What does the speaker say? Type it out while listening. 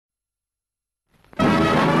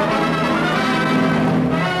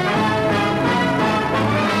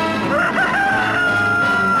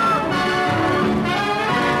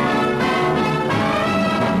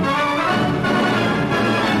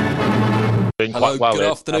doing Hello, quite well.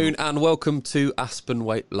 Good afternoon, and welcome to Aspen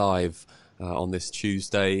Waite Live on this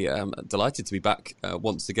Tuesday. Delighted to be back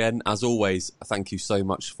once again. As always, thank you so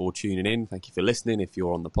much for tuning in. Thank you for listening if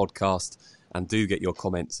you're on the podcast, and do get your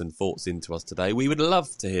comments and thoughts into us today. We would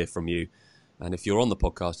love to hear from you. And if you're on the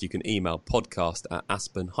podcast, you can email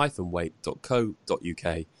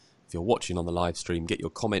podcast@aspen-waite.co.uk. If you're watching on the live stream, get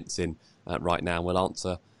your comments in right now. We'll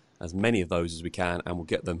answer as many of those as we can, and we'll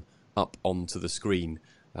get them up onto the screen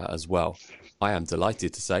as well. I am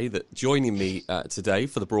delighted to say that joining me today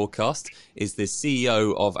for the broadcast is the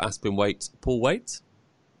CEO of Aspen Waite, Paul Waite.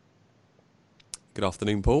 Good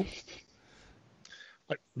afternoon, Paul.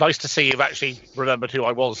 Nice to see you've actually remembered who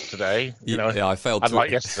I was today. Yeah, I failed to.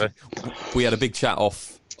 Unlike yesterday. We had a big chat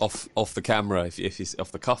off the camera, if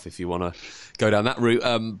off the cuff, if you want to go down that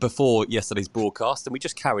route, before yesterday's broadcast, and we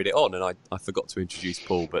just carried it on, and I forgot to introduce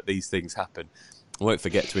Paul, but these things happen. I won't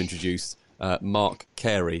forget to introduce Marc,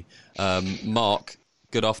 Carey. Marc,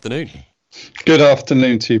 good afternoon. Good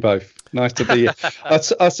afternoon to you both. Nice to be here.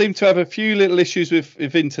 I seem to have a few little issues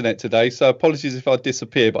with internet today, so apologies if I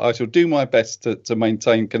disappear, but I shall do my best to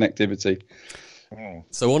maintain connectivity.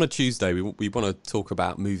 So on a Tuesday, we want to talk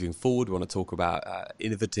about moving forward. We want to talk about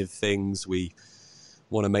innovative things. We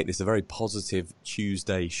want to make this a very positive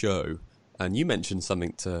Tuesday show. And you mentioned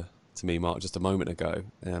something to me, Marc, just a moment ago,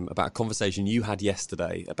 about a conversation you had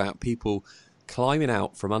yesterday about people climbing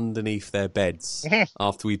out from underneath their beds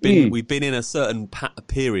after we've been in a certain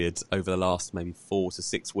period over the last maybe 4 to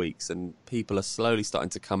 6 weeks, and people are slowly starting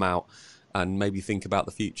to come out and maybe think about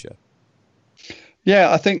the future.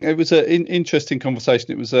 Yeah, I think it was an interesting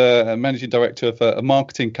conversation. It was a managing director of a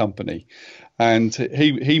marketing company, and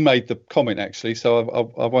he made the comment actually. So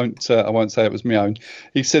I won't say it was my own.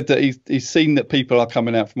 He said that he's seen that people are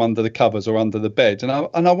coming out from under the covers or under the bed, and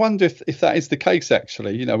I wonder if that is the case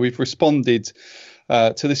actually. You know, we've responded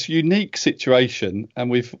to this unique situation,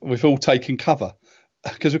 and we've all taken cover.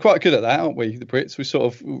 Because we're quite good at that, aren't we, the Brits? We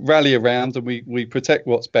sort of rally around and we protect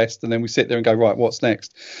what's best, and then we sit there and go, right, what's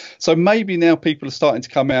next? So maybe now people are starting to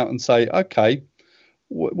come out and say, okay,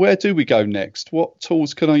 where do we go next? What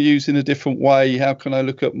tools can I use in a different way? How can I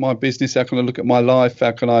look at my business? How can I look at my life?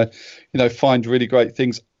 How can I, find really great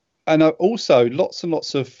things? And also lots and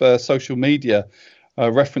lots of social media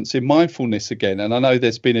referencing mindfulness again. And I know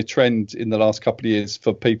there's been a trend in the last couple of years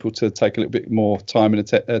for people to take a little bit more time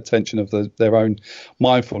and attention of their own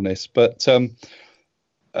mindfulness. But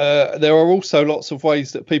there are also lots of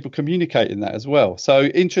ways that people communicate in that as well. So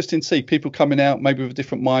interesting to see people coming out maybe with a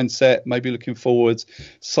different mindset, maybe looking forwards,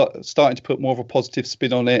 starting to put more of a positive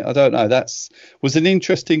spin on it. I don't know. Was an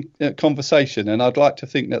interesting conversation, and I'd like to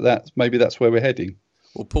think that's where we're heading.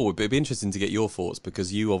 Well, Paul, it'd be interesting to get your thoughts,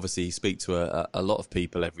 because you obviously speak to a lot of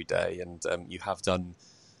people every day, and you have done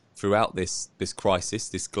throughout this crisis,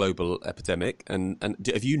 this global epidemic. And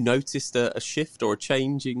have you noticed a shift or a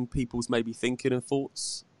change in people's maybe thinking and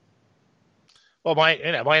thoughts? Well,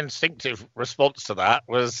 my instinctive response to that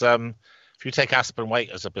was, if you take Aspen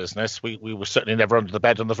Waite as a business, we were certainly never under the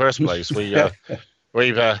bed in the first place. We've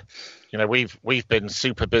been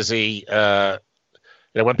super busy.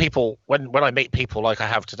 When I meet people like I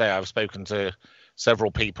have today, I've spoken to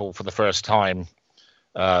several people for the first time,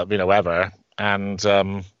 ever. And,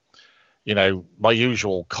 my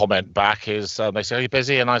usual comment back is they say, are you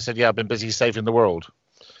busy? And I said, yeah, I've been busy saving the world,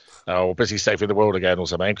 or busy saving the world again or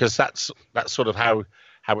something, because that's sort of how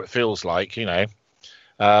it feels like, So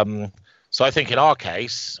I think in our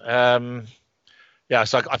case, so I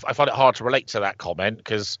find it hard to relate to that comment,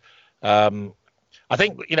 because I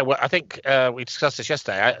think we discussed this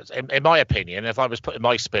yesterday. In my opinion, if I was putting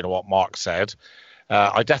my spin on what Marc said,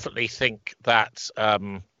 I definitely think that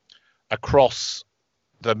across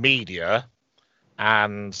the media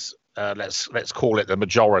and let's call it the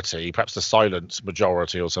majority, perhaps the silent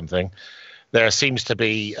majority or something, there seems to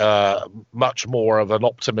be much more of an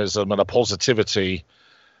optimism and a positivity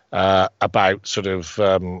about sort of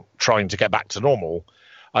trying to get back to normal.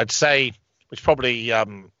 I'd say, which probably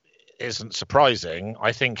isn't surprising.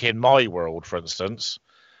 I think in my world, for instance,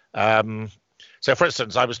 I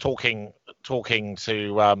was talking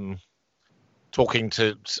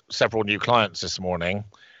to several new clients this morning.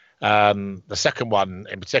 The second one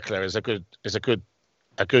in particular is a good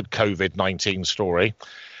COVID-19 story.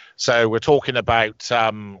 So we're talking about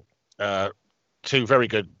two very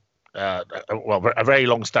good, a very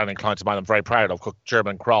long-standing client of mine I'm very proud of, called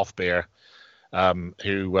German craft beer,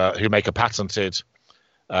 who make a patented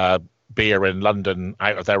beer in London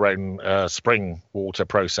out of their own spring water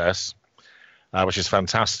process, which is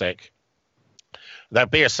fantastic. their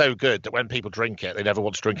beer's so good that when people drink it, they never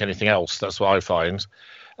want to drink anything else. That's what I find.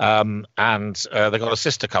 And they've got a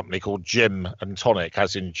sister company called Gin and Tonic,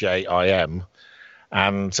 as in JIM.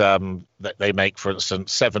 And they make, for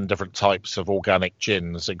instance, 7 different types of organic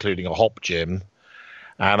gins, including a hop gin.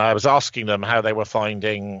 And I was asking them how they were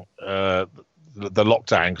finding the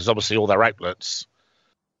lockdown, because obviously all their outlets.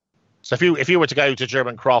 So if you were to go to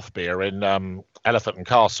German craft beer in Elephant and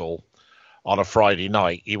Castle on a Friday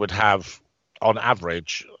night, you would have, on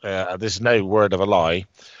average, there's no word of a lie,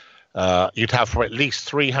 you'd have for at least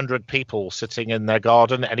 300 people sitting in their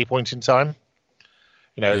garden at any point in time.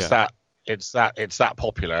 You know, it's that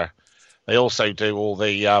popular. They also do all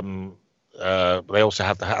the they also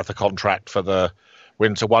have the contract for the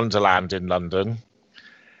Winter Wonderland in London.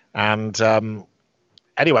 And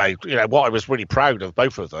anyway, you know, what I was really proud of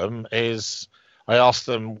both of them is I asked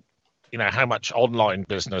them, you know, how much online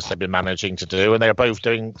business they've been managing to do, and they're both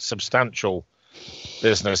doing substantial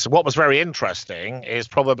business. And what was very interesting is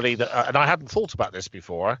probably that, and I hadn't thought about this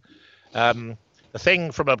before, the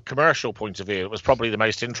thing from a commercial point of view that was probably the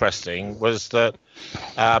most interesting was that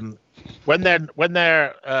when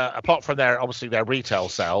they're apart from their obviously their retail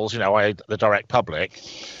sales, you know, the direct public,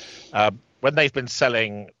 when they've been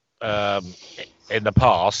selling in the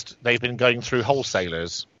past, they've been going through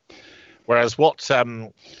wholesalers, whereas what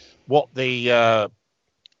the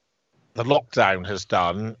lockdown has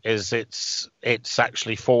done is it's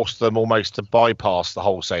actually forced them almost to bypass the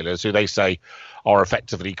wholesalers, who they say are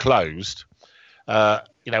effectively closed.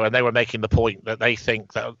 You know, and they were making the point that they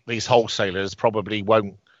think that these wholesalers probably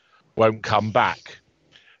won't come back.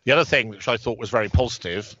 The other thing which I thought was very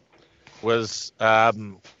positive was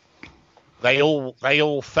they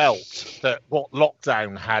all felt that what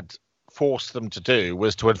lockdown had forced them to do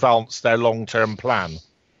was to advance their long-term plan.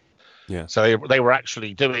 Yeah. So they were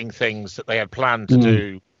actually doing things that they had planned to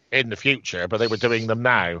do in the future, but they were doing them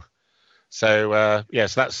now. So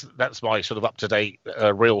yes, that's my sort of up-to-date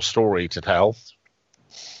real story to tell.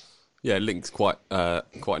 Yeah, it links quite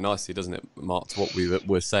nicely, doesn't it, Mark, to what we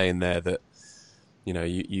were saying there, that, you know,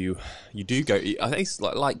 you do go. I think it's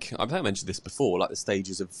like I've mentioned this before, like the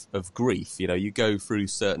stages of grief. You know, you go through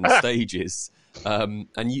certain stages, and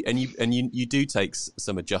you do take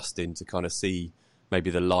some adjusting to kind of see maybe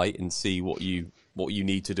the light and see what you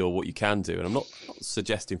need to do or what you can do. And I'm not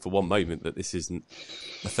suggesting for one moment that this isn't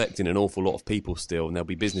affecting an awful lot of people still, and there'll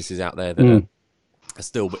be businesses out there that are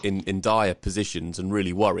still in dire positions and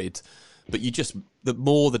really worried. But the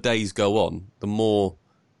more the days go on, the more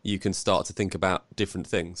you can start to think about different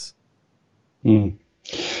things.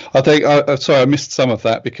 I think sorry, I missed some of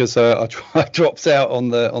that because I dropped out on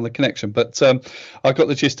the connection, but I got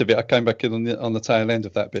the gist of it. I came back in on the tail end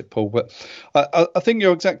of that bit, Paul. But I think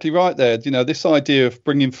you're exactly right there. You know, this idea of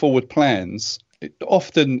bringing forward plans.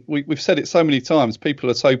 Often we've said it so many times. People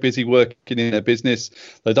are so busy working in their business,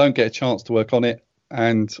 they don't get a chance to work on it.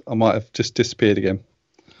 And I might have just disappeared again.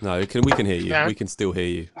 No, we can hear you. Yeah. We can still hear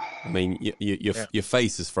you. I mean, your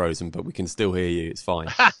face is frozen, but we can still hear you. It's fine.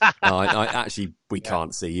 We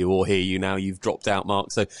can't see you or hear you now. You've dropped out, Mark.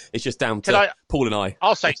 So it's just down to Paul and I.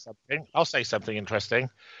 I'll say something interesting.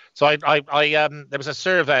 So I there was a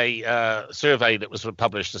survey that was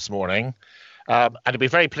published this morning, and I'd be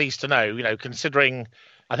very pleased to know, you know, considering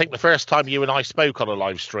I think the first time you and I spoke on a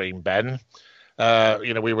live stream, Ben,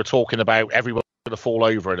 you know, we were talking about everyone going to fall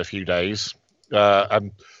over in a few days.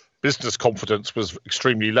 And business confidence was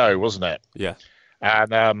extremely low, wasn't it? Yeah.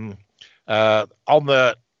 And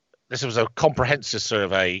this was a comprehensive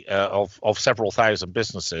survey of several thousand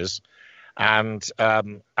businesses, and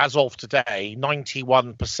as of today,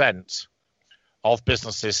 91% of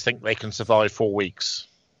businesses think they can survive 4 weeks.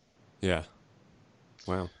 Yeah.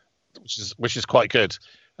 Wow. Which is quite good.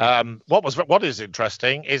 What is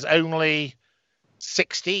interesting is only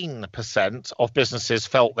 16% of businesses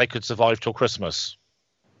felt they could survive till Christmas.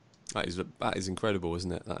 That is incredible,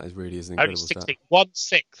 isn't it? That really is an incredible stat.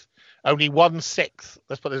 1/6. Only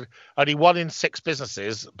 1/6. Only 1 in 6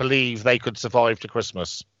 businesses believe they could survive to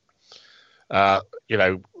Christmas. You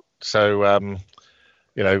know, so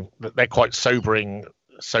you know, they're quite sobering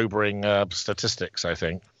statistics, I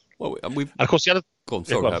think. Well, and of course the other. Go on,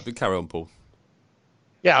 sorry, carry on, Paul.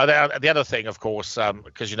 Yeah, the other thing, of course,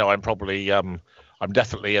 because you know, I'm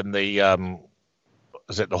definitely in the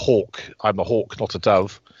is it the hawk? I'm a hawk, not a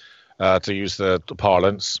dove, to use the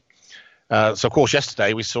parlance. So of course,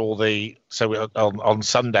 yesterday we saw on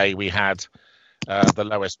Sunday we had the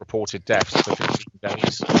lowest reported deaths for 15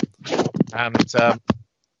 days, and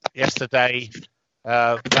yesterday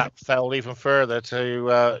that fell even further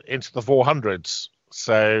to into the 400s.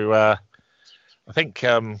 So I think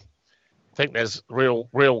there's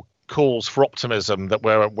real cause for optimism that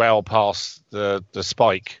we're well past the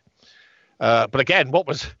spike. But again, what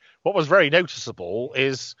was very noticeable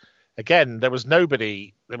is, again, there was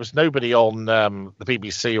nobody on the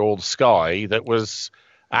BBC or the Sky that was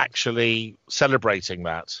actually celebrating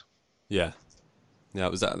that. Yeah, it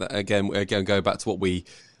was that again. Go back to what we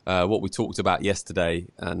talked about yesterday,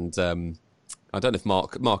 and I don't know if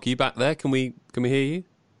Mark, are you back there? Can we hear you?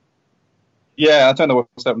 Yeah, I don't know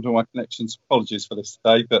what's happened to my connections. Apologies for this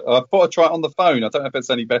today, but I thought I'd try it on the phone. I don't know if it's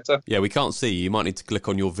any better. Yeah, we can't see you. You might need to click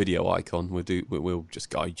on your video icon. We'll just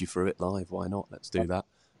guide you through it live. Why not? Let's do that.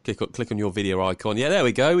 Click on your video icon. Yeah, there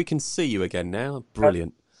we go. We can see you again now.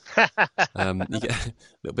 Brilliant. You get a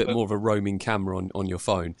little bit more of a roaming camera on your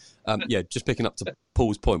phone. Yeah, just picking up to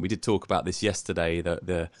Paul's point. We did talk about this yesterday. That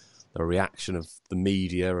the reaction of the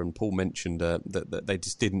media, and Paul mentioned that they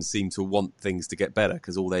just didn't seem to want things to get better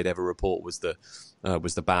because all they'd ever report was the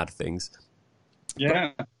bad things.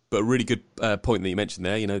 Yeah, but a really good point that you mentioned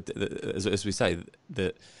there. You know, as we say,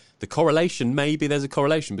 the correlation, maybe there's a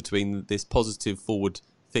correlation between this positive forward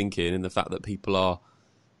thinking and the fact that people are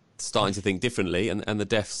starting to think differently, and the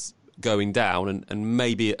deaths going down, and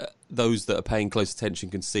maybe those that are paying close attention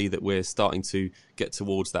can see that we're starting to get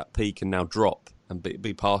towards that peak and now drop and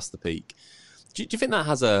be past the peak. Do you think that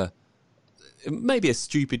has maybe a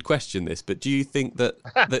stupid question, this, but do you think that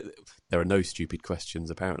there are no stupid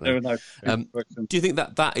questions apparently? there are no stupid questions. Do you think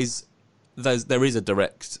that there is a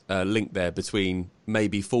direct link there between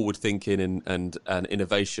maybe forward thinking and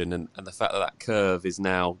innovation and the fact that curve is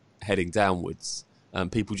now heading downwards?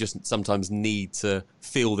 People just sometimes need to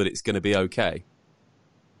feel that it's going to be okay.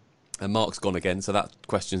 And Mark's gone again, so that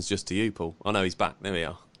question's just to you, Paul. I know he's back. There we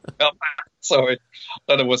are. Sorry, I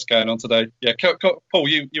don't know what's going on today. Yeah, Paul,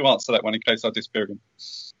 you answer that one in case I disappear again.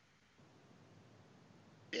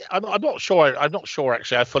 I'm not sure. I'm not sure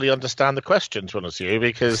actually. I fully understand the question, to be honest with you,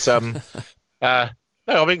 because no,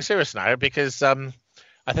 I'm being serious now. Because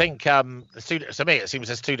I think to me it seems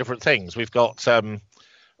there's two different things. We've got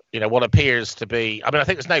what appears to be. I mean, I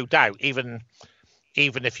think there's no doubt. Even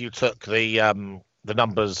if you took the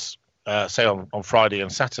numbers, say on Friday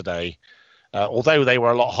and Saturday. Although they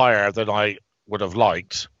were a lot higher than I would have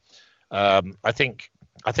liked, I think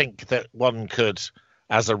that one could,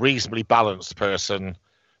 as a reasonably balanced person,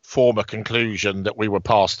 form a conclusion that we were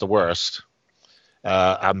past the worst,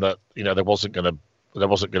 and that there wasn't going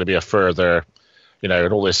to be a further,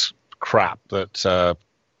 and all this crap that the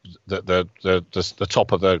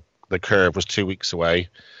top of the curve was 2 weeks away,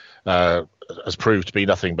 has proved to be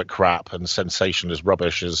nothing but crap, and sensationalist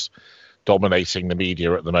rubbish is dominating the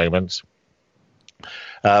media at the moment.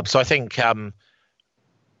 So I think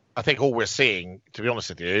all we're seeing, to be honest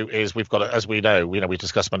with you, is we've got, as we know, we've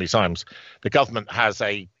discussed many times, the government has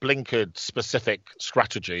a blinkered specific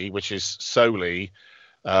strategy, which is solely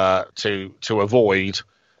to avoid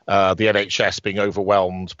the NHS being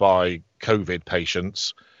overwhelmed by COVID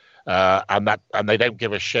patients, and they don't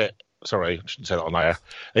give a shit. Sorry, I shouldn't say that on air.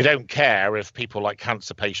 They don't care if people like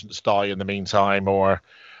cancer patients die in the meantime or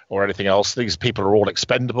anything else. These people are all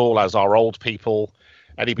expendable, as are old people.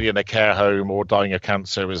 Anybody in a care home or dying of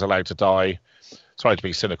cancer is allowed to die. Sorry to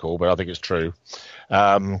be cynical, but I think it's true.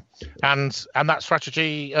 And that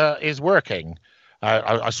strategy is working.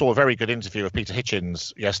 I saw a very good interview of Peter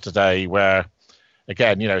Hitchens yesterday where,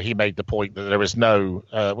 again, he made the point that there is no,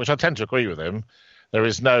 which I tend to agree with him, there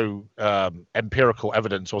is no empirical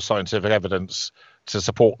evidence or scientific evidence to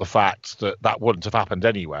support the fact that wouldn't have happened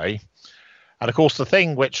anyway. And of course, the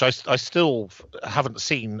thing which I still haven't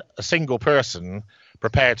seen a single person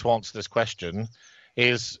prepared to answer this question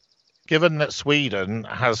is, given that Sweden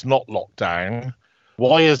has not locked down,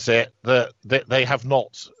 why is it that they have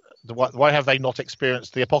not? Why have they not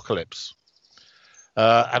experienced the apocalypse?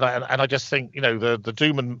 And I just think the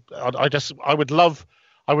doom and I would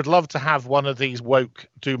love to have one of these woke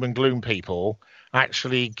doom and gloom people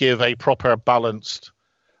actually give a proper balanced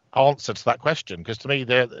answer to that question, because to me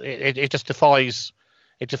it just defies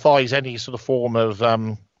any sort of form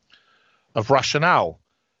of rationale.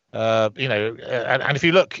 And if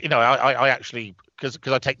you look, I actually, because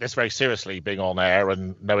I take this very seriously, being on air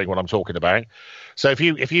and knowing what I'm talking about. So if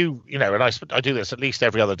you and I do this at least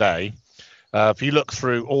every other day. If you look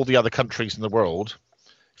through all the other countries in the world,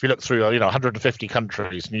 if you look through 150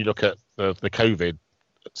 countries and you look at the COVID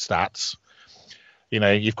stats,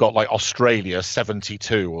 you've got like Australia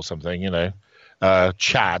 72 or something,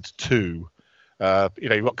 Chad 2,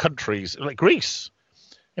 you've got countries like Greece.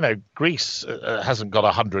 Greece hasn't got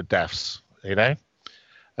 100 deaths,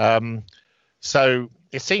 so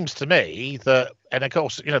it seems to me that, and of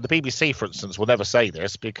course, the BBC, for instance, will never say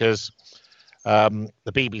this because The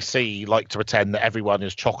BBC like to pretend that everyone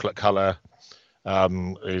is chocolate colour,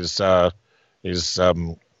 is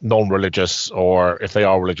non-religious, or if they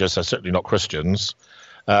are religious, they're certainly not Christians.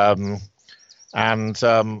 And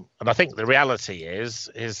I think the reality is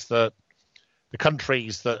that the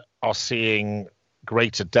countries that are seeing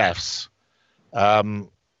greater deaths,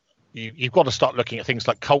 you've got to start looking at things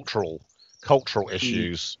like cultural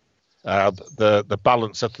issues, the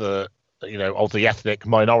balance of the ethnic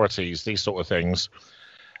minorities, these sort of things.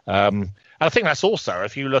 And I think that's also,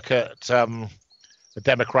 if you look at the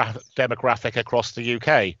demographic across the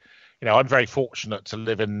UK. I'm very fortunate to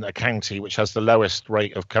live in a county which has the lowest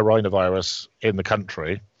rate of coronavirus in the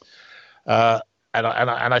country, and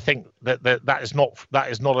I think that is not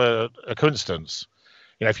a coincidence.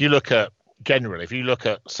 If you look at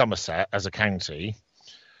Somerset as a county,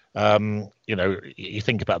 you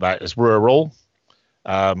think about that as rural.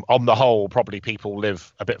 On the whole, probably people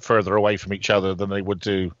live a bit further away from each other than they would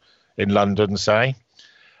do in London, say.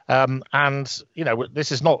 And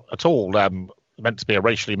this is not at all meant to be a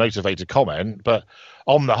racially motivated comment, but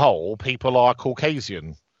on the whole, people are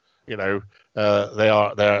Caucasian. They're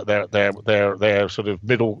sort of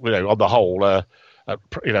middle. On the whole, a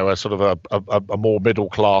sort of a more middle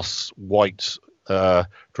class white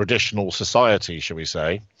traditional society, shall we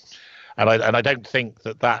say? And I don't think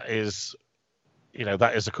that is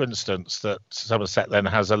a coincidence that Somerset then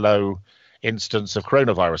has a low instance of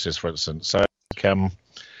coronaviruses, for instance. So.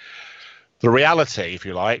 The reality, if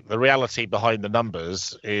you like, the reality behind the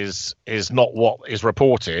numbers is not what is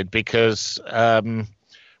reported, because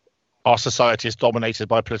our society is dominated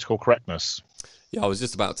by political correctness. Yeah, I was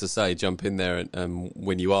just about to say, jump in there, and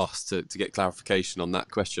when you asked to get clarification on that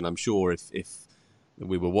question, I'm sure if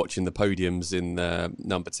we were watching the podiums in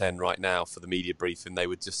number 10 right now for the media briefing, they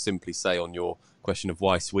would just simply say on your question of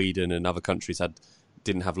why Sweden and other countries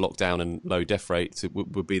didn't have lockdown and low death rates, it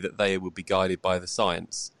would be that they would be guided by the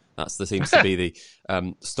science. That seems to be the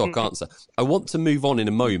stock answer. I want to move on in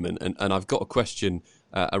a moment, and I've got a question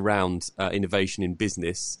around innovation in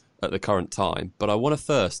business at the current time. But I want to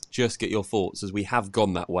first just get your thoughts, as we have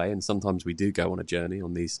gone that way, and sometimes we do go on a journey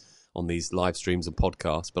on these live streams and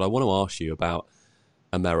podcasts. But I want to ask you about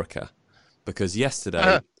America, because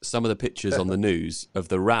yesterday some of the pictures on the news of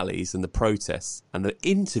the rallies and the protests and the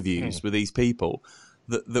interviews with these people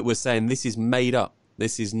that were saying this is made up,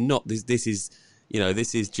 this is not this is.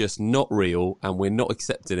 This is just not real, and we're not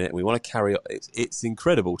accepting it, and we want to carry on. It's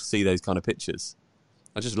incredible to see those kind of pictures.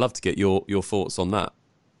 I'd just love to get your thoughts on that.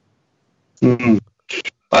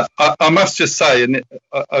 I must just say, and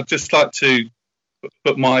I'd just like to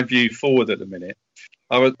put my view forward at the minute.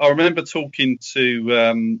 I remember talking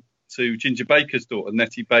to Ginger Baker's daughter,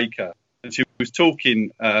 Nettie Baker, and she was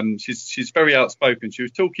talking. She's very outspoken. She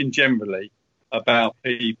was talking generally about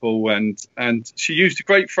people, and she used a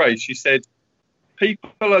great phrase. She said,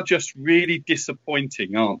 people are just really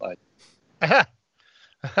disappointing, aren't they?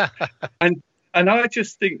 And I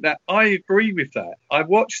just think that I agree with that. I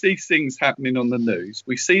watch these things happening on the news.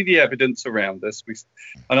 We see the evidence around us.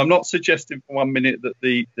 And I'm not suggesting for 1 minute that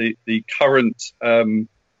the current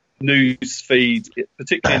news feed,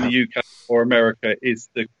 particularly in the UK or America, is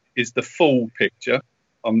the full picture.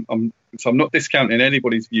 So I'm not discounting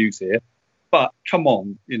anybody's views here. But come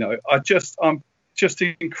on, I'm just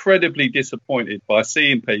incredibly disappointed by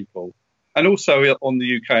seeing people, and also on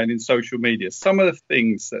the UK and in social media, some of the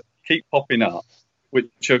things that keep popping up,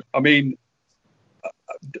 which are, I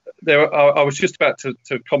was just about to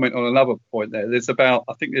comment on another point there. I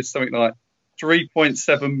think there's something like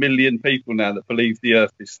 3.7 million people now that believe the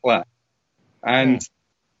earth is flat. And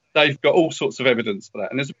they've got all sorts of evidence for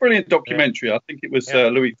that. And there's a brilliant documentary, I think it was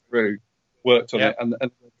Louis Theroux worked on it, and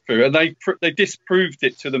they disproved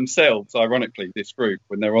it to themselves, ironically, this group,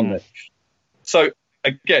 when they're on there. So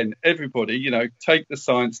again, everybody, take the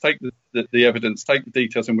science, take the evidence, take the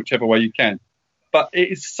details in whichever way you can. But it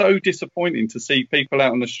is so disappointing to see people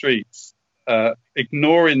out on the streets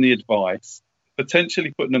ignoring the advice,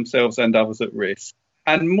 potentially putting themselves and others at risk,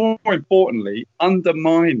 and more importantly,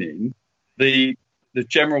 undermining the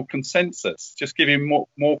general consensus, just giving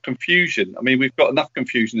more confusion. I mean, we've got enough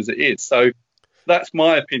confusion as it is. So that's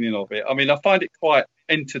my opinion of it. I mean, I find it quite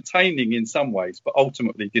entertaining in some ways, but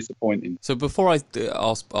ultimately disappointing. So before I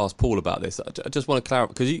ask Paul about this, I just want to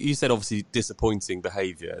clarify, because you said obviously disappointing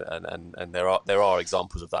behaviour, and there are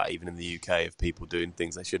examples of that even in the UK, of people doing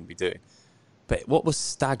things they shouldn't be doing. But what was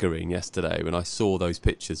staggering yesterday when I saw those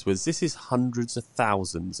pictures was this is hundreds of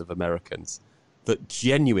thousands of Americans that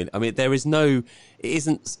genuine. I mean, there is no. It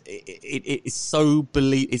isn't. It's so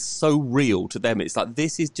It's so real to them. It's like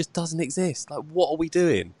this just doesn't exist. Like, what are we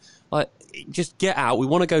doing? Like, just get out. We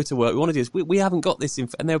want to go to work. We want to do this. We haven't got this.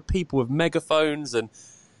 And there are people with megaphones. And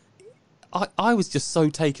I was just so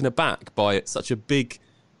taken aback by it, such a big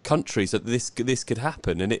country, so that this could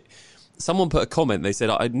happen. And someone put a comment. They said,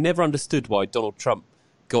 I never understood why Donald Trump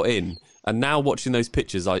got in. And now watching those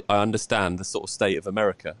pictures, I understand the sort of state of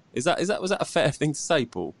America. Was that a fair thing to say,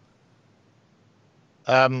 Paul?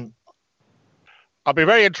 I'll be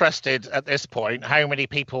very interested at this point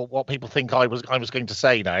what people think I was going to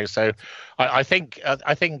say now. So I think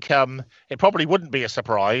it probably wouldn't be a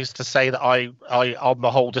surprise to say that I on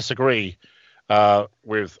the whole disagree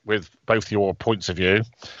with both your points of view.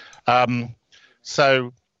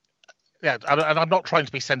 So yeah, and I'm not trying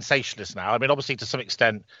to be sensationalist now. I mean, obviously to some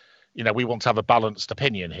extent, we want to have a balanced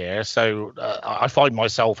opinion here. So I find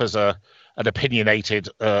myself as an opinionated,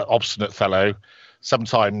 obstinate fellow,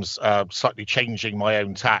 sometimes slightly changing my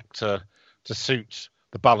own tack to suit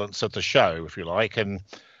the balance of the show, if you like, and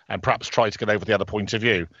perhaps try to get over the other point of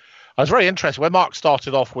view. I was very interested when Marc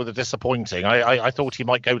started off with a disappointing. I thought he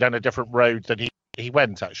might go down a different road than he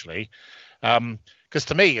went, actually. Because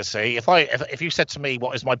to me, you see, if you said to me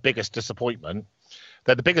what is my biggest disappointment,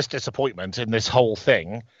 then the biggest disappointment in this whole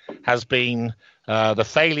thing has been the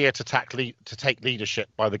failure to take leadership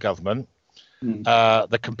by the government.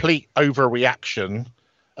 The complete overreaction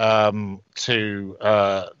to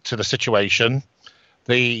the situation,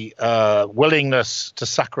 the willingness to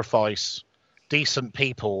sacrifice decent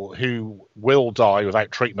people who will die without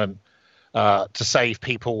treatment to save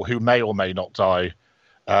people who may or may not die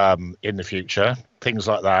in the future, things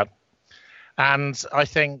like that. And I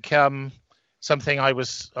think something I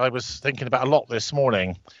was thinking about a lot this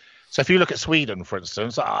morning. So if you look at Sweden, for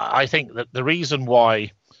instance, I think that the reason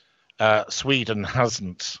why Sweden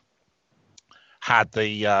hasn't had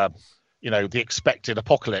the expected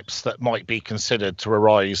apocalypse that might be considered to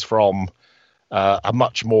arise from a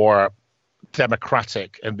much more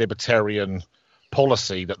democratic and libertarian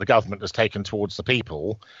policy that the government has taken towards the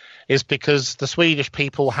people is because the Swedish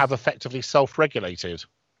people have effectively self-regulated.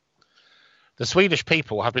 The Swedish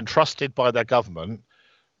people have been trusted by their government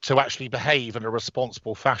to actually behave in a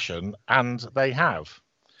responsible fashion, and they have.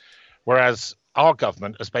 Whereas our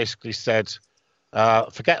government has basically said,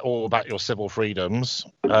 forget all about your civil freedoms.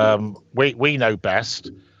 We know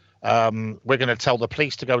best. We're going to tell the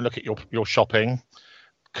police to go and look at your shopping,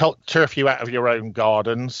 turf you out of your own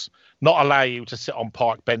gardens, not allow you to sit on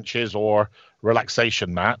park benches or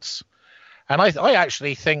relaxation mats. And I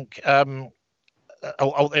actually think, this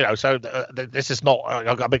is not,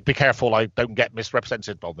 I've got to be careful I don't get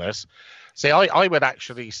misrepresented on this. See, I would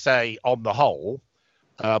actually say on the whole,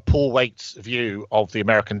 Paul Waite's view of the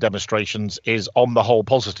American demonstrations is on the whole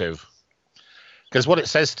positive. Because what it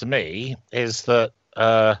says to me is that,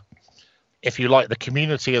 if you like, the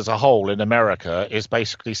community as a whole in America is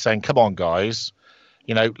basically saying, come on, guys,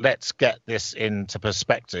 let's get this into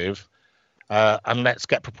perspective and let's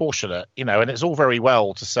get proportionate, and it's all very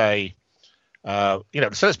well to say, so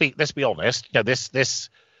let's be honest, this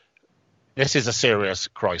is a serious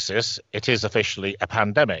crisis. It is officially a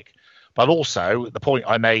pandemic. But also the point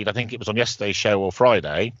I made, I think it was on yesterday's show or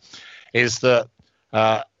Friday, is that,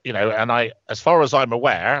 and as far as I'm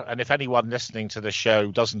aware, and if anyone listening to this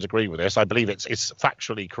show doesn't agree with this, I believe it's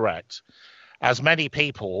factually correct. As many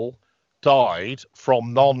people died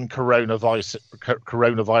from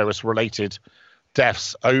non-coronavirus related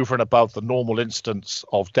deaths over and above the normal instance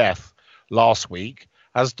of death last week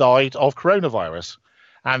as died of coronavirus.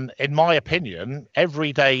 And in my opinion,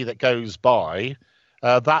 every day that goes by,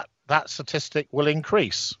 that statistic will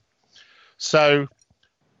increase. So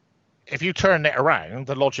if you turn it around,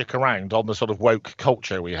 the logic around on the sort of woke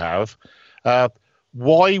culture we have,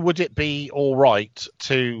 why would it be all right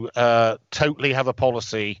to totally have a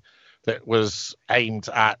policy that was aimed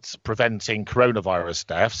at preventing coronavirus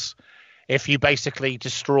deaths if you basically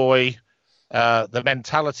destroy the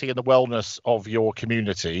mentality and the wellness of your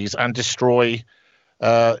communities and destroy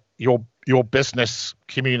your business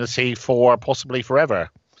community for possibly forever?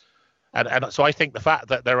 And so I think the fact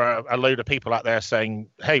that there are a load of people out there saying,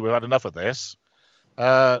 hey, we've had enough of this,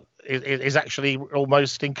 is actually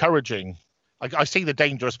almost encouraging. I see the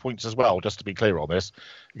dangerous points as well, just to be clear on this,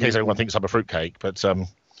 in case anyone thinks I'm a fruitcake. But,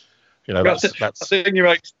 that's... I think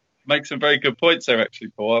you make some very good points there, actually,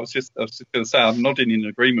 Paul. I was just going to say, I'm nodding in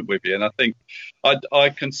agreement with you. And I think I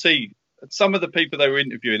can see some of the people they were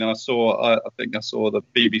interviewing. I think I saw the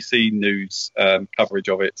BBC News coverage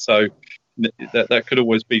of it. So that could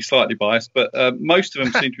always be slightly biased, but most of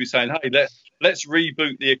them seem to be saying, hey, let's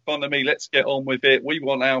reboot the economy, let's get on with it, we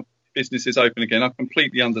want our businesses open again. I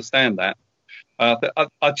completely understand that.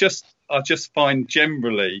 I just find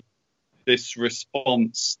generally this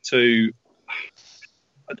response to,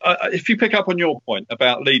 if you pick up on your point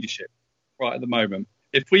about leadership right at the moment,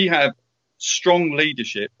 if we have strong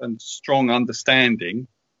leadership and strong understanding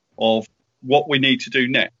of what we need to do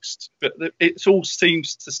next, but it all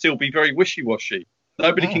seems to still be very wishy-washy.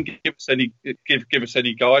 Nobody can give us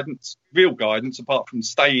any guidance, real guidance, apart from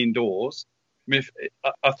stay indoors.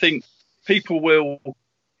 I think people will,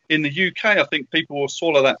 in the UK, I think people will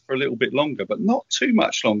swallow that for a little bit longer, but not too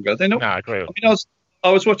much longer. They're not. No, I agree. I mean,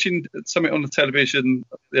 I was watching something on the television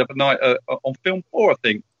the other night on Film 4, I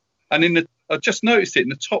think, and I just noticed it in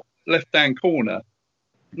the top left-hand corner,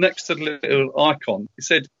 next to the little icon, it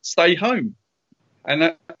said "Stay home."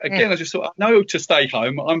 And again, I just thought, I know to stay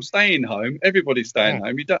home. I'm staying home. Everybody's staying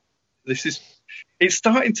home. It's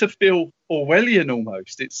starting to feel Orwellian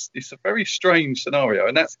almost. It's a very strange scenario,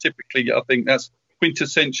 and that's typically, I think, that's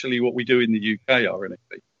quintessentially what we do in the UK,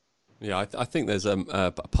 ironically. Yeah, I think there's a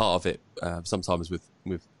part of it sometimes with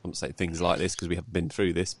I'm not saying things like this because we haven't been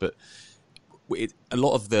through this, but a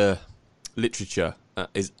lot of the literature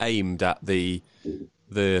is aimed at the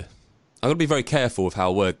I've got to be very careful with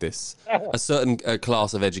how I word this. A certain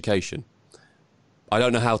class of education. I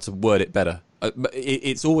don't know how to word it better.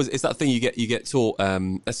 It's that thing you get taught.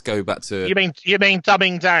 Let's go back to. You mean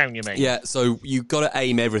dumbing down? You mean? Yeah. So you've got to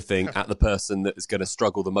aim everything at the person that is going to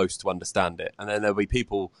struggle the most to understand it, and then there'll be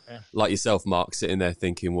people like yourself, Mark, sitting there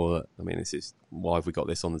thinking, "Well, I mean, this is why have we got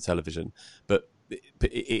this on the television?" But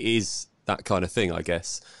it is that kind of thing, I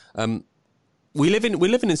guess. We're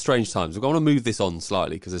living in strange times. We're going to move this on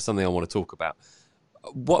slightly because there's something I want to talk about.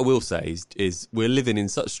 What I will say is we're living in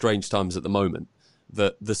such strange times at the moment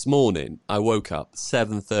that this morning I woke up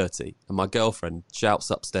 7:30 and my girlfriend shouts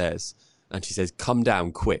upstairs and she says, "Come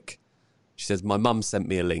down quick." She says, "My mum sent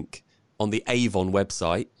me a link. On the Avon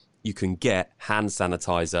website, you can get hand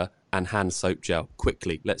sanitizer and hand soap gel.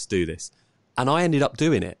 Quickly, let's do this." And I ended up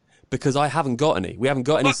doing it because I haven't got any. We haven't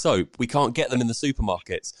got any soap. We can't get them in the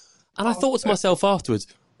supermarkets. And I thought to myself afterwards,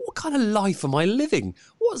 what kind of life am I living?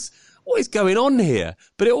 What is going on here?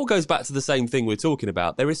 But it all goes back to the same thing we're talking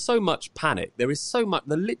about. There is so much panic. There is so much,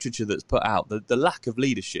 the literature that's put out, the lack of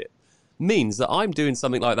leadership means that I'm doing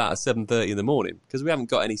something like that at 7:30 in the morning because we haven't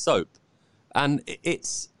got any soap. And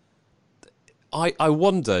I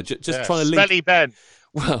wonder, just trying to link. Smelly Ben.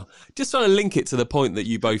 Well, just trying to link it to the point that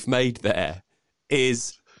you both made there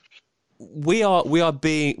is we are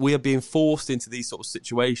being forced into these sort of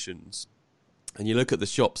situations, and you look at the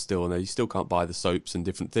shops still, and you still can't buy the soaps and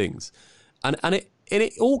different things, and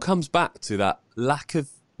it all comes back to that lack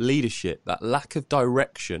of leadership, that lack of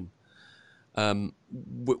direction,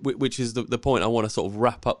 which is the point I want to sort of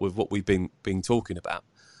wrap up with what we've been talking about.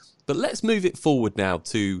 But let's move it forward now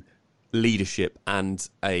to leadership and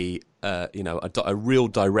a real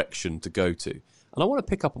direction to go to. And I want to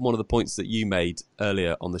pick up on one of the points that you made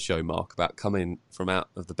earlier on the show, Mark, about coming from out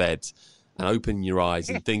of the bed and opening your eyes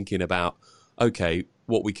and thinking about, okay,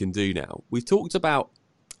 what we can do now. We've talked about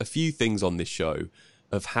a few things on this show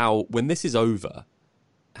of how, when this is over,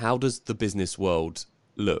 how does the business world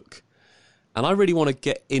look? And I really want to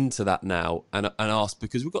get into that now and ask,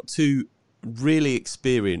 because we've got two really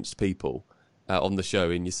experienced people on the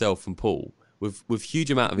show, in yourself and Paul, with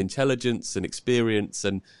huge amount of intelligence and experience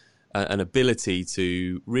and an ability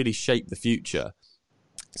to really shape the future.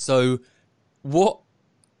 So what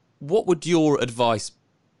would your advice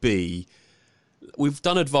be? We've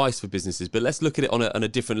done advice for businesses, but let's look at it on a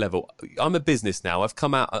different level. I'm a business now. I've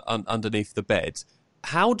come out underneath the bed.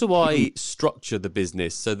 How do I structure the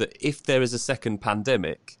business so that if there is a second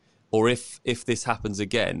pandemic, or if this happens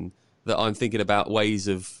again, that I'm thinking about ways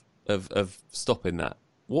of stopping that?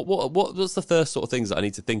 What's the first sort of things that I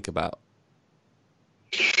need to think about?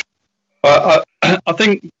 I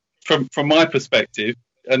think from my perspective,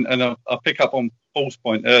 and I'll pick up on Paul's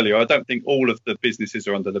point earlier, I don't think all of the businesses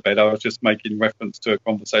are under the bed. I was just making reference to a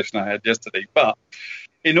conversation I had yesterday. But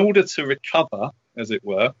in order to recover, as it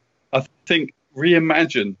were, I think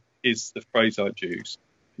reimagine is the phrase I'd use,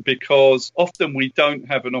 because often we don't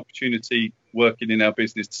have an opportunity working in our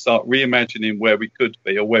business to start reimagining where we could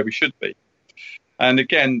be or where we should be. And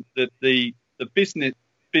again, the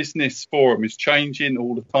business forum is changing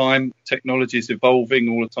all the time. Technology is evolving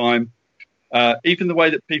all the time. Even the way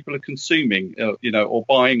that people are consuming, or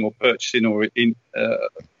buying or purchasing or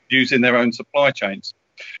using their own supply chains.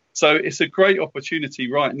 So it's a great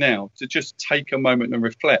opportunity right now to just take a moment and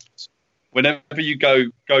reflect. Whenever you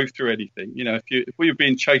go through anything, if we were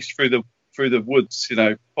being chased through the woods,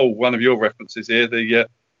 Paul, one of your references here,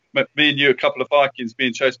 me and you, a couple of Vikings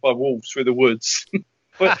being chased by wolves through the woods.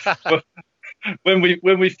 when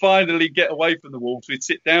we finally get away from the wolves, we'd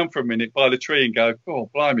sit down for a minute by the tree and go, "Oh,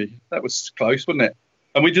 blimey, that was close, wasn't it?"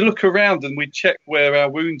 And we'd look around and we'd check where our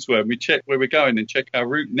wounds were, and we'd check where we're going and check our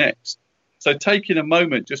route next. So taking a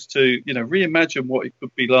moment just to, reimagine what it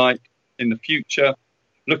could be like in the future,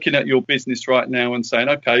 looking at your business right now and saying,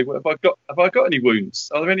 "Okay, well, have I got any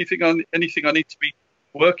wounds? Are there anything I need to be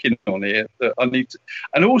working on here that I need to?"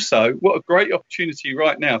 And also, what a great opportunity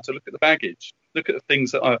right now to look at the baggage, look at the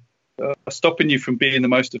things that are stopping you from being the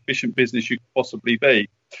most efficient business you could possibly be.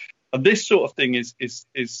 And this sort of thing is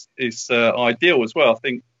ideal as well. I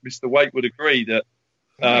think Mr. Waite would agree that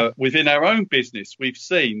within our own business, we've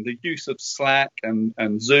seen the use of Slack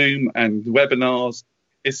and Zoom and webinars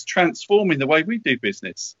is transforming the way we do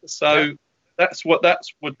business. So that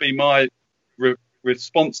would be my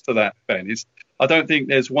response to that, Ben, is I don't think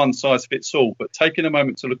there's one size fits all, but taking a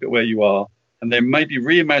moment to look at where you are and then maybe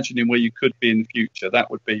reimagining where you could be in the future,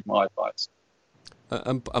 that would be my advice.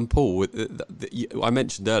 And Paul, I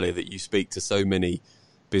mentioned earlier that you speak to so many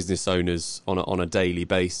business owners on a daily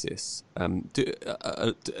basis.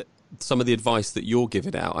 Some of the advice that you're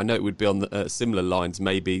giving out, I know it would be on similar lines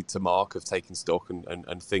maybe to Marc of taking stock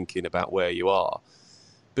and thinking about where you are.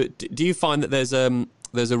 But do you find that there's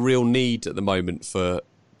a real need at the moment for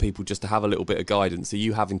people just to have a little bit of guidance? Are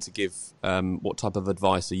you having to give, what type of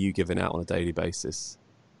advice are you giving out on a daily basis?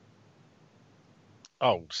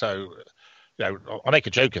 Oh, so, I make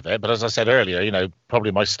a joke of it, but as I said earlier,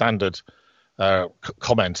 probably my standard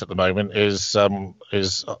comment at the moment is I'm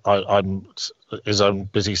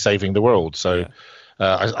busy saving the world. So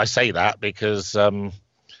I say that because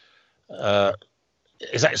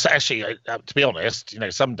it's actually, to be honest,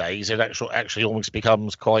 some days it actually almost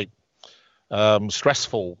becomes quite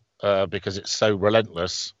stressful because it's so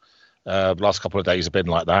relentless. The last couple of days have been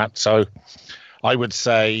like that. So I would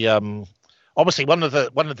say, obviously, one of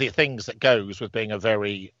the things that goes with being a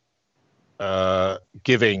very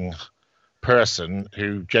giving person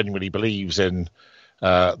who genuinely believes in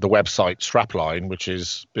the website strapline, which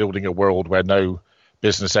is building a world where no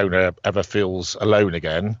business owner ever feels alone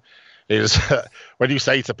again, is when you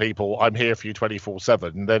say to people, "I'm here for you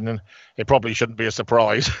 24/7," then it probably shouldn't be a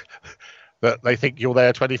surprise that they think you're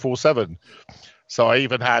there 24/7. So I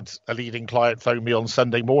even had a leading client phone me on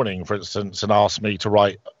Sunday morning, for instance, and asked me to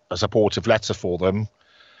write a supportive letter for them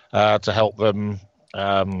to help them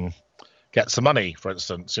get some money, for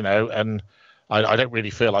instance, and I don't really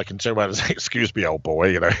feel I can turn around and say, "Excuse me, old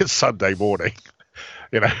boy, it's Sunday morning."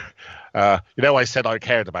 I said I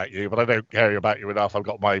cared about you, but I don't care about you enough. I've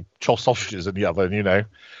got my chopped sausages in the oven,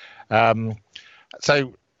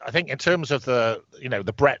 So I think in terms of the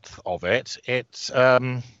breadth of it, it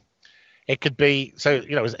could be, so,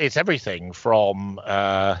 it's everything from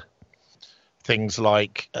things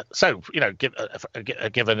like,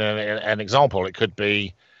 given an example, it could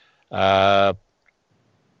be, so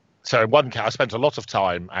in one case, I spent a lot of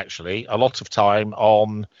time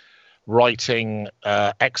on writing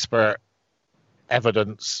expert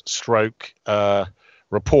evidence stroke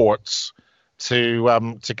reports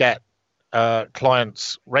to get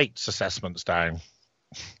clients' rates assessments down.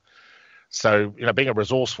 So, being a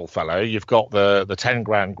resourceful fellow, you've got the 10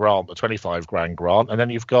 grand grant, the 25 grand grant, and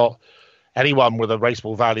then you've got anyone with a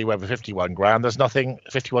rateable value over 51 grand. There's no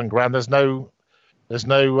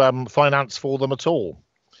finance for them at all.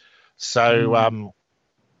 So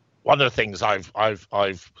one of the things I've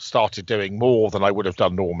started doing more than I would have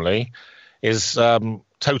done normally is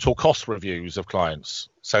total cost reviews of clients.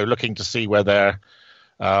 So looking to see where they're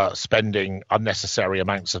spending unnecessary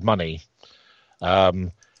amounts of money.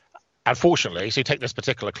 Unfortunately, so you take this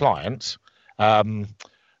particular client, I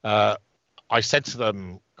said to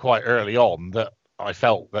them quite early on that I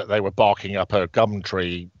felt that they were barking up a gum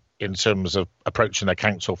tree in terms of approaching their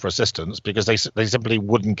council for assistance, because they simply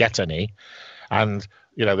wouldn't get any. And,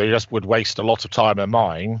 they just would waste a lot of time and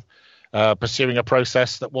mine pursuing a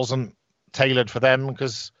process that wasn't tailored for them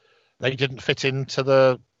because they didn't fit into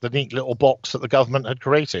the neat little box that the government had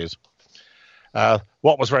created.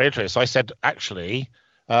 What was very interesting, I said, actually,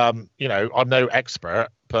 I'm no expert,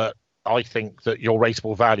 but I think that your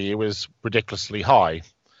rateable value is ridiculously high.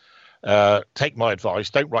 Take my advice,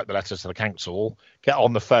 don't write the letters to the council, get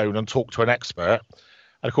on the phone and talk to an expert.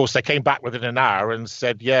 And of course, they came back within an hour and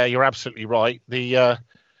said, "Yeah, you're absolutely right. The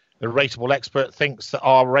rateable expert thinks that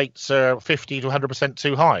our rates are 50 to 100%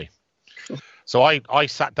 too high." So I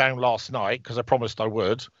sat down last night, because I promised I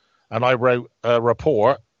would, and I wrote a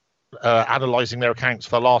report analysing their accounts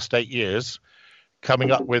for the last 8 years,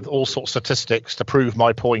 coming up with all sorts of statistics to prove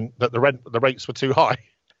my point that the rates were too high,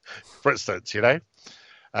 for instance, So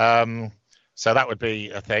that would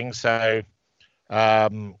be a thing. So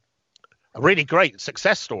a really great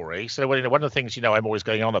success story. So one of the things I'm always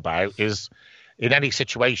going on about is in any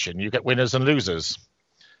situation you get winners and losers.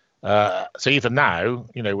 So even now,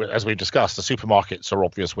 as we've discussed, the supermarkets are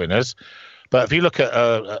obvious winners. But if you look at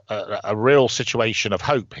a real situation of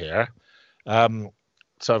hope here, so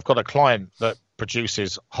I've got a client that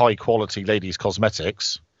produces high quality ladies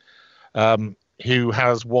cosmetics, who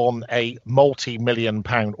has won a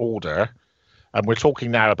multi-million-pound order, and we're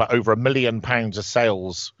talking now about over £1 million of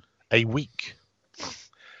sales a week,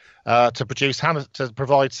 to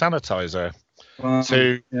provide sanitizer. Wow.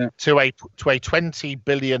 To a $20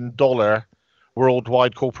 billion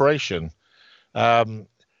worldwide corporation, and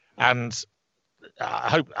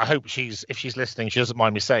I hope if she's listening, she doesn't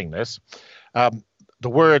mind me saying this. The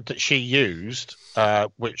word that she used,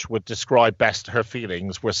 which would describe best her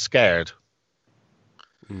feelings, was scared.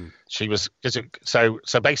 She was so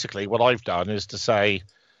basically what I've done is to say,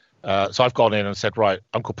 so I've gone in and said, right,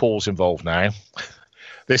 Uncle Paul's involved now.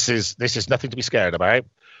 This is nothing to be scared about.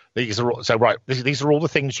 These are all the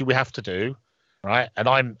things you have to do, right? And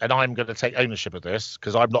I'm going to take ownership of this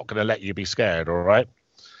because I'm not going to let you be scared, all right?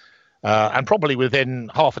 And probably within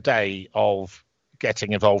half a day of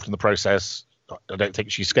getting involved in the process, I don't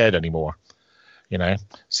think she's scared anymore,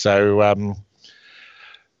 So,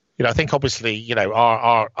 I think obviously,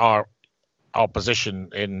 our position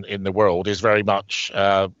in the world is very much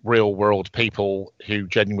real world people who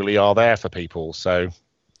genuinely are there for people. So.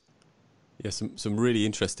 Yeah, some really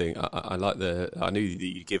interesting. I like I knew that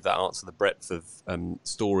you give that answer, the breadth of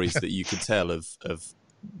stories that you could tell of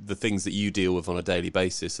the things that you deal with on a daily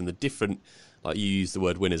basis, and the different, like you use the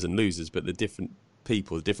word winners and losers, but the different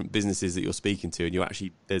people, the different businesses that you're speaking to,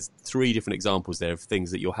 and there's 3 different examples there of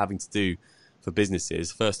things that you're having to do for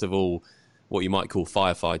businesses. First of all, what you might call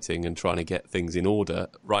firefighting and trying to get things in order,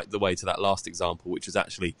 right the way to that last example, which is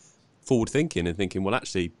actually forward thinking and thinking, well,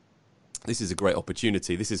 actually, this is a great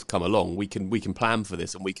opportunity. This has come along. We can plan for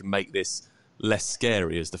this, and we can make this less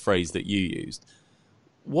scary, as the phrase that you used.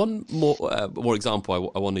 One more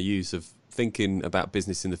example I want to use of thinking about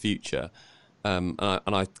business in the future, and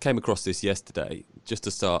I came across this yesterday just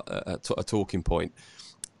to start a talking point.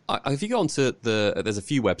 If you go onto there's a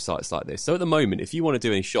few websites like this. So at the moment, if you want to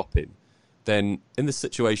do any shopping, then in the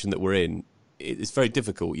situation that we're in, it's very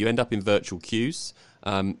difficult. You end up in virtual queues.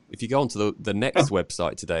 If you go onto the next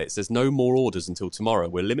website today, it says no more orders until tomorrow.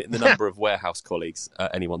 We're limiting the number of warehouse colleagues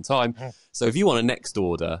at any one time. So if you want a next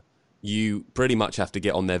order, you pretty much have to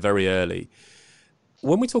get on there very early.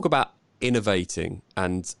 When we talk about innovating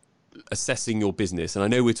and assessing your business, and I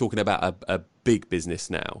know we're talking about a big business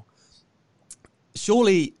now,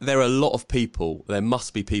 surely there are a lot of people, there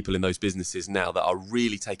must be people in those businesses now that are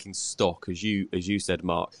really taking stock, as you said,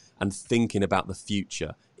 Mark, and thinking about the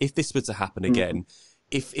future. If this were to happen again,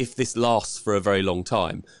 if this lasts for a very long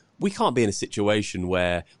time, we can't be in a situation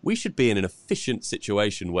where we should be in an efficient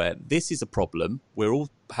situation where this is a problem. We're all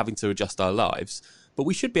having to adjust our lives, but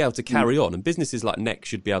we should be able to carry on. And businesses like Next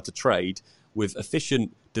should be able to trade with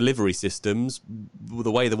efficient delivery systems,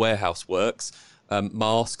 the way the warehouse works,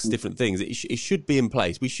 masks, different things. It should be in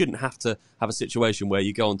place. We shouldn't have to have a situation where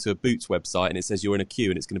you go onto a Boots website and it says you're in a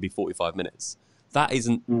queue and it's going to be 45 minutes. That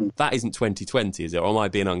isn't 2020, is it? Or am I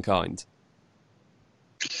being unkind?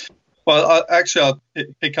 Well, I'll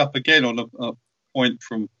pick up again on a point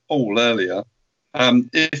from Paul earlier.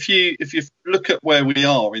 If you look at where we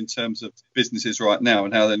are in terms of businesses right now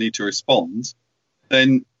and how they need to respond,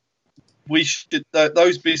 then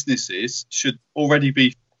those businesses should already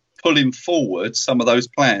be pulling forward some of those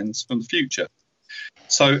plans from the future.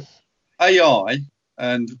 So AI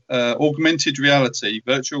and augmented reality,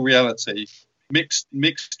 virtual reality,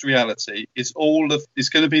 mixed reality is going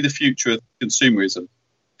to be the future of consumerism.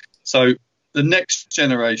 So the next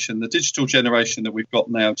generation, the digital generation that we've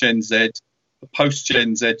got now, Gen Z, the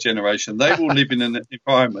post-Gen Z generation, they will live in an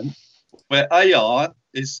environment where AR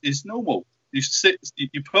is normal. You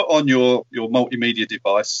put on your multimedia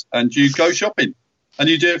device and you go shopping and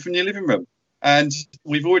you do it from your living room. And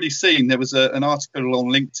we've already seen, there was an article on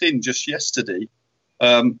LinkedIn just yesterday,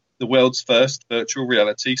 the world's first virtual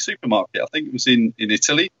reality supermarket. I think it was in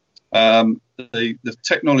Italy. The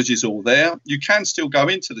technology is all there. You can still go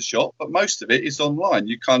into the shop, but most of it is online.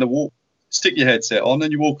 You kind of stick your headset on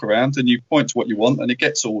and you walk around and you point to what you want and it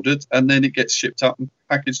gets ordered and then it gets shipped up and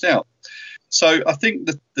packaged out. So I think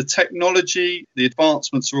the technology, the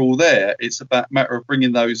advancements are all there. It's a matter of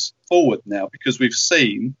bringing those forward now, because we've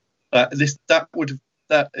seen that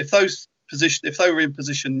if they were in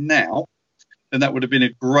position now, then that would have been a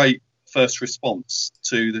great first response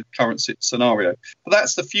to the current scenario. But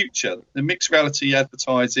that's the future. The mixed reality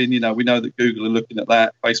advertising, we know that Google are looking at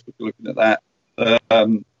that, Facebook are looking at that.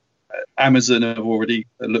 Amazon have already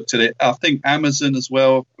looked at it. I think Amazon as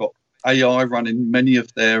well have got AI running many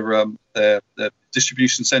of their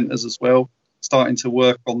distribution centres as well, starting to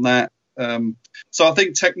work on that. So I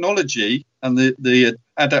think technology and the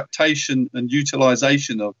adaptation and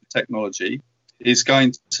utilisation of technology is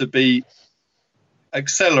going to be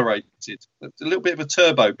accelerated. It's a little bit of a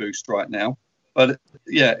turbo boost right now. But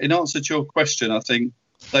yeah, in answer to your question, I think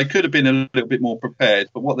they could have been a little bit more prepared.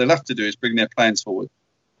 But what they'll have to do is bring their plans forward.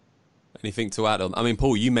 Anything to add on? I mean,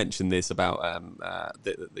 Paul, you mentioned this about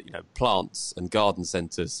plants and garden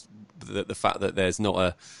centres. The fact that there's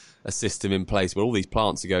not a system in place where all these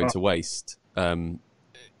plants are going to waste.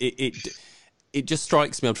 It just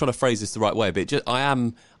strikes me. I'm trying to phrase this the right way, but I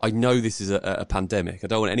know this is a pandemic. I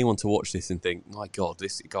don't want anyone to watch this and think, "My God,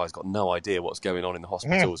 this guy's got no idea what's going on in the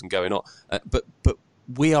hospitals and going on." But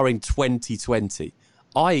we are in 2020.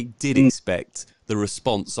 I did expect the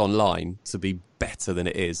response online to be better than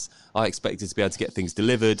it is. I expected to be able to get things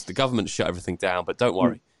delivered. The government shut everything down, but don't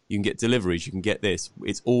worry. You can get deliveries. You can get this.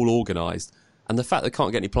 It's all organised. And the fact they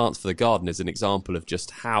can't get any plants for the garden is an example of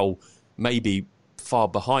just how maybe far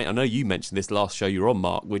behind. I know you mentioned this last show you were on,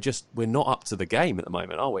 Mark. We're not up to the game at the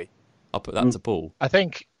moment, are we? I'll put that to Paul. I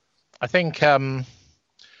think as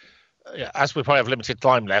we probably have limited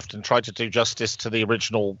time left and try to do justice to the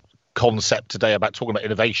original concept today about talking about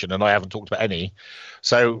innovation, and I haven't talked about any.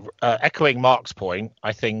 So echoing Mark's point,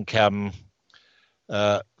 I think I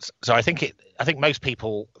think most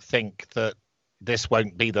people think that this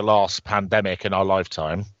won't be the last pandemic in our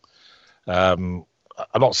lifetime. I'm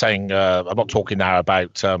not talking now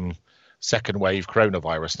about second wave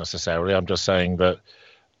coronavirus necessarily. I'm just saying that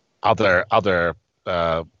other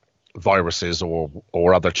viruses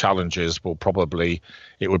or other challenges will probably,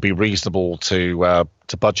 it would be reasonable to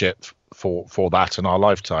budget for that in our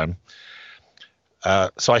lifetime.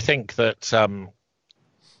 So I think that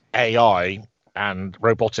AI and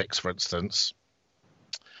robotics, for instance,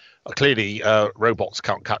 clearly robots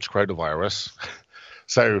can't catch coronavirus.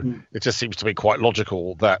 So it just seems to be quite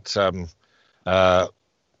logical that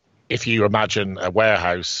if you imagine a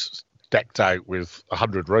warehouse decked out with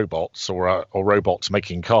 100 robots or robots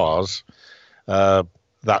making cars,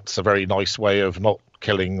 that's a very nice way of not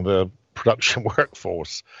killing the production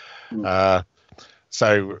workforce.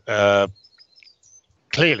 So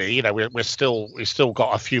clearly, we've still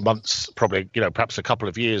got a few months, probably, perhaps a couple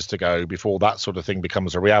of years to go before that sort of thing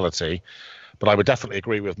becomes a reality. But I would definitely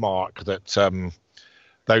agree with Mark that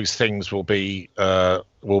those things will be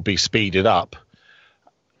speeded up.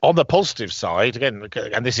 On the positive side, again,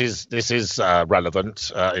 and this is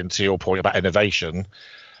relevant into your point about innovation.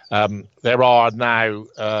 There are now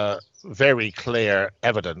very clear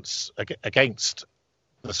evidence against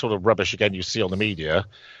the sort of rubbish again you see on the media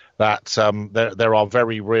that there are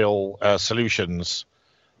very real solutions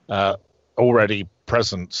already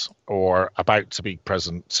present or about to be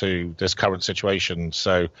present to this current situation.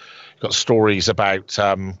 So you've got stories about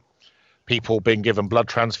people being given blood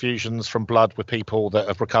transfusions from blood with people that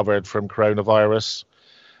have recovered from coronavirus,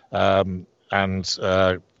 and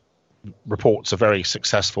reports of very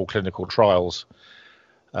successful clinical trials.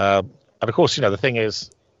 And of course, the thing is,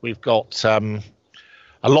 we've got a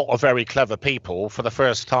lot of very clever people for the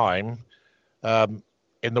first time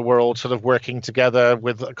in the world sort of working together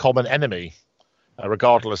with a common enemy,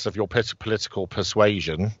 regardless of your political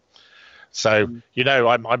persuasion. So,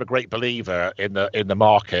 I'm a great believer in the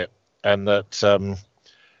market, and that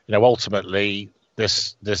ultimately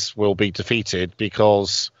this will be defeated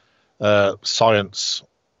because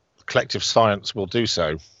collective science will do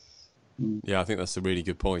so. Yeah, I think that's a really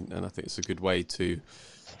good point, and I think it's a good way to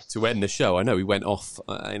end the show. I know we went off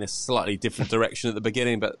in a slightly different direction at the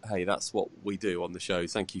beginning, but hey, that's what we do on the show.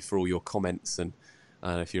 Thank you for all your comments, and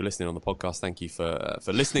if you're listening on the podcast, thank you for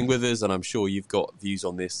listening with us. And I'm sure you've got views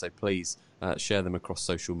on this, so please share them across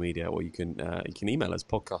social media, or you can email us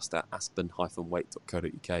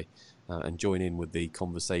podcast@aspen-waite.co.uk and join in with the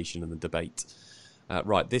conversation and the debate.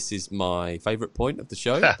 Right, this is my favourite point of the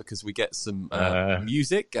show because we get some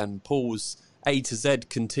music, and Paul's A to Z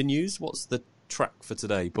continues. What's the track for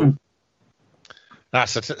today, Paul?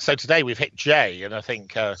 So today we've hit J, and I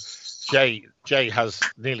think J has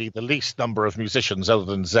nearly the least number of musicians other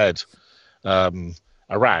than Z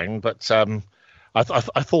around. But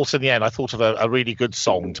I thought in the end, I thought of a really good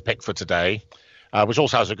song to pick for today, which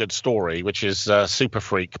also has a good story, which is Super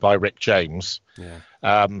Freak by Rick James. Yeah.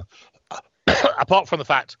 Apart from the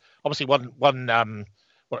fact, obviously, one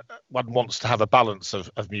wants to have a balance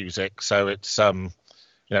of music, so it's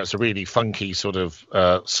it's a really funky sort of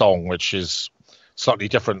song, which is slightly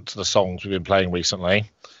different to the songs we've been playing recently,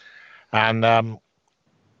 and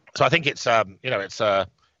so I think it's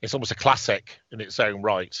it's almost a classic in its own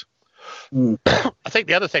right. Mm. I think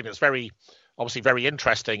the other thing that's obviously very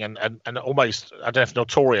interesting and almost, I don't know if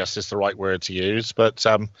notorious is the right word to use, but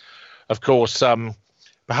of course,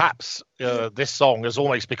 perhaps this song has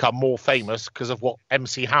almost become more famous because of what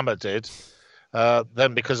MC Hammer did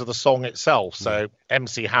than because of the song itself. So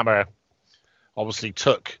MC Hammer obviously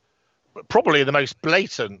took probably the most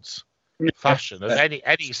blatant fashion of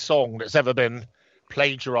any song that's ever been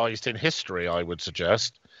plagiarized in history, I would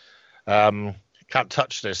suggest. Can't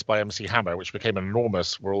Touch This by MC Hammer, which became an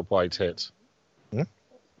enormous worldwide hit.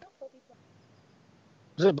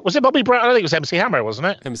 Was it Bobby Brown? I think it was MC Hammer, wasn't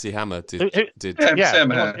it? MC Hammer did. MC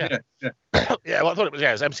Hammer. Yeah. Yeah, well, I thought it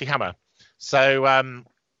was MC Hammer. So, I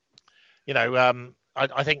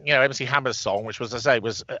think, MC Hammer's song, which was, as I say,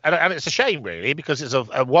 was, and it's a shame really, because it's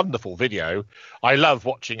a wonderful video. I love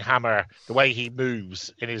watching Hammer, the way he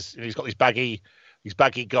moves he's got these baggy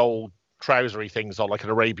gold trousery things on, like an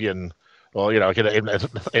Arabian, or like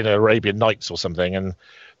in Arabian Nights or something, and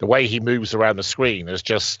the way he moves around the screen is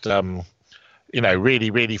just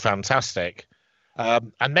really, really fantastic.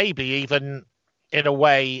 And maybe even in a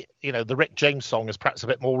way, the Rick James song is perhaps a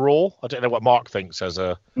bit more raw. I don't know what Mark thinks as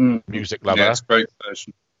a music lover. Yeah, it's a great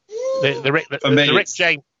version. The Rick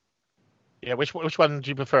James. Yeah, which one do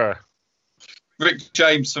you prefer? Rick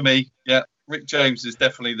James for me. Yeah, Rick James is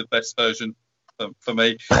definitely the best version for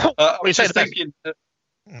me. I was just thinking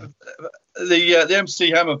the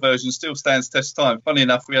MC Hammer version still stands test time. Funny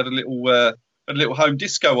enough, we had a little home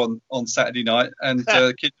disco on Saturday night, and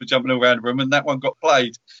kids were jumping all around the room, and that one got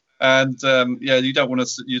played. And you don't want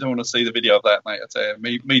to see the video of that, mate. I tell you,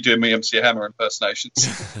 me doing me MC Hammer impersonations.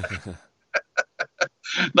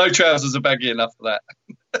 No trousers are baggy enough for that.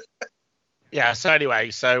 Yeah. So anyway,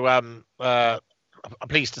 I'm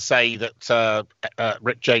pleased to say that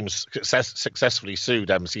Rick James successfully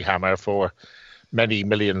sued MC Hammer for many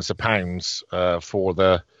millions of pounds for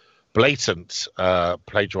the blatant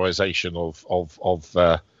plagiarization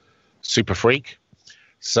of Super Freak.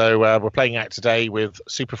 So we're playing out today with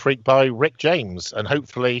Super Freak by Rick James, and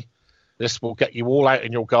hopefully this will get you all out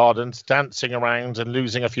in your gardens, dancing around and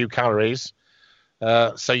losing a few calories,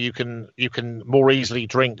 so you can more easily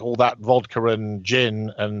drink all that vodka and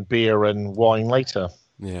gin and beer and wine later.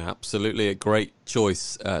 Yeah, absolutely. A great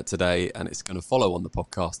choice today, and it's going to follow on the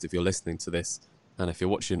podcast if you're listening to this. And if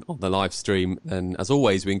you're watching on the live stream, then as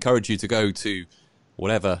always, we encourage you to go to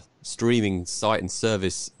whatever streaming site and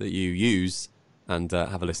service that you use and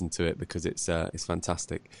have a listen to it, because it's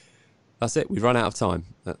fantastic. That's it. We've run out of time.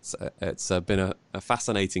 It's been a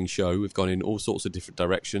fascinating show. We've gone in all sorts of different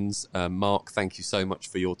directions. Mark, thank you so much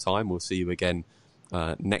for your time. We'll see you again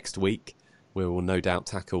next week. We will no doubt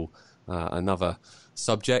tackle another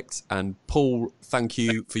subject. And Paul, thank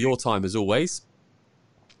you for your time as always.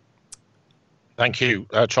 Thank you,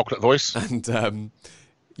 Chocolate Voice. And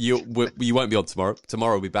you won't be on tomorrow.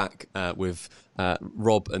 Tomorrow we'll be back with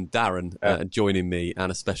Rob and Darren joining me,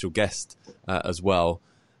 and a special guest as well.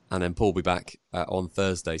 And then Paul will be back on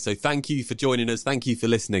Thursday. So thank you for joining us. Thank you for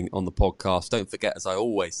listening on the podcast. Don't forget, as I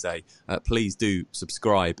always say, please do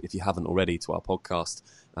subscribe if you haven't already to our podcast.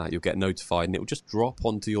 You'll get notified, and it will just drop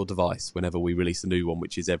onto your device whenever we release a new one,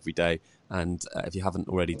 which is every day. And if you haven't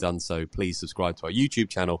already done so, please subscribe to our YouTube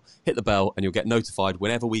channel, hit the bell, and you'll get notified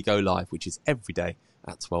whenever we go live, which is every day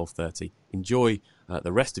at 12:30. Enjoy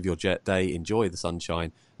the rest of your jet day. Enjoy the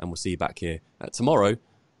sunshine, and we'll see you back here tomorrow,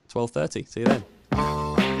 12:30. See you then.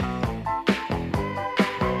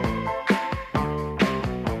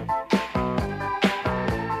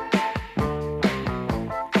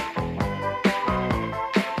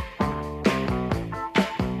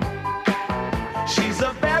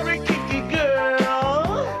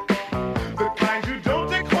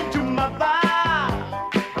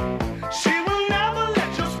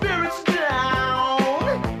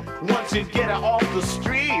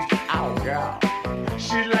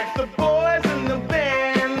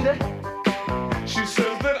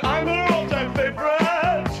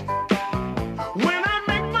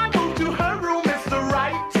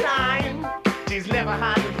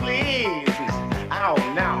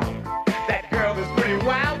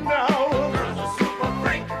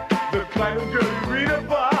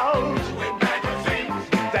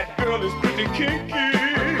 Kinky.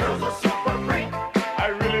 I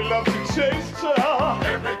really love to chase her.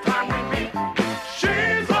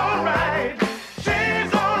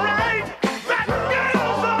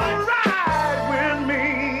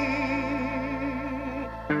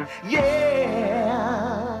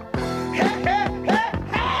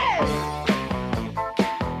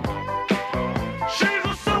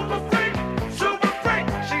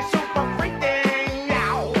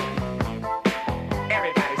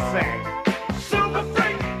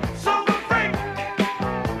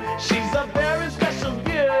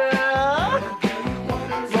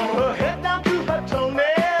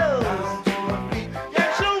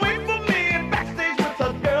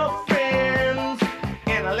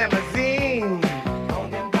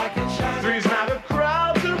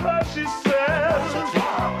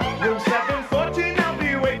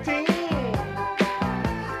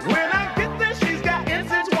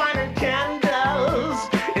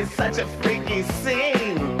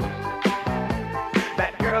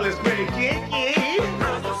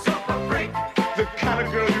 kind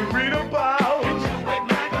of girl you read about.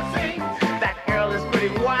 That girl is pretty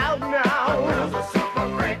wild now.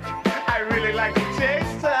 I really like to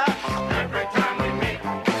taste her. Every time we meet,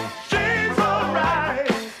 she's alright.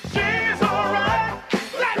 She's alright.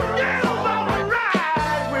 That girl's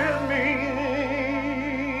alright with me.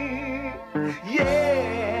 Yeah.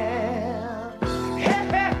 Hey,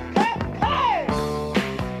 hey, hey, hey.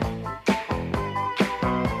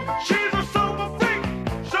 She's a super freak.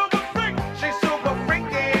 She's super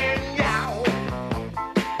freaking, yeah.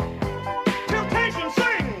 Temptation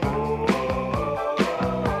sing.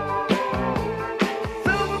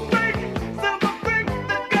 Silver freak,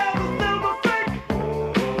 that girl's a silver freak.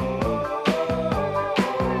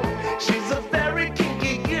 She's a very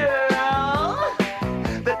kinky girl,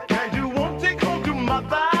 that kind you won't take home to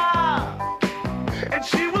mother, and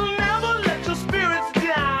she will never let your spirits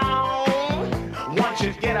down. Once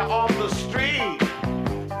you get her off the